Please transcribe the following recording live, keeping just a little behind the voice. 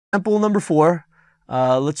Example number 4.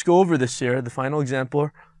 Let's go over this here, the final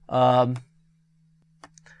example.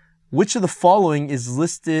 Which of the following is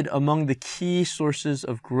listed among the key sources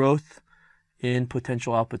of growth in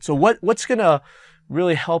potential output? So what's going to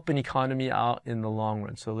really help an economy out in the long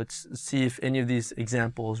run? So let's see if any of these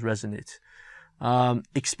examples resonate.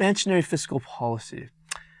 Expansionary fiscal policy.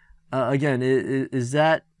 Again, is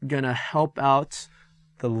that going to help out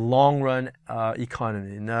the long run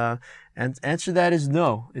economy? And answer to that is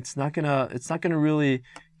no. It's not gonna really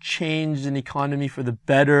change an economy for the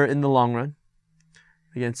better in the long run.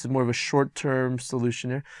 Again, it's more of a short-term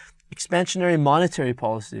solution here. Expansionary monetary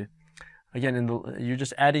policy. Again, you're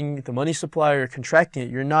just adding the money supply or contracting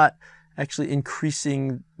it. You're not actually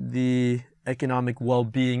increasing the economic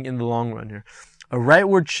well-being in the long run here. A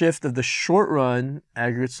rightward shift of the short-run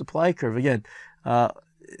aggregate supply curve. Again,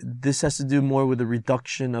 this has to do more with the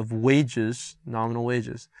reduction of wages, nominal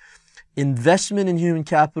wages. Investment in human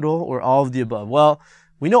capital, or all of the above. Well,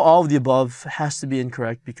 we know all of the above has to be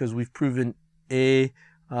incorrect because we've proven A,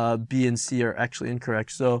 B, and C are actually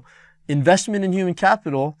incorrect. So investment in human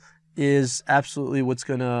capital is absolutely what's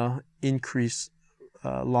going to increase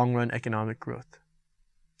long-run economic growth.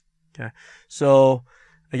 Okay, so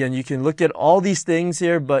again, you can look at all these things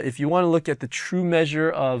here, but if you want to look at the true measure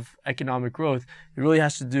of economic growth, it really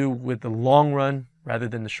has to do with the long run rather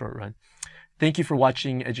than the short run. Thank you for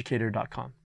watching Educator.com.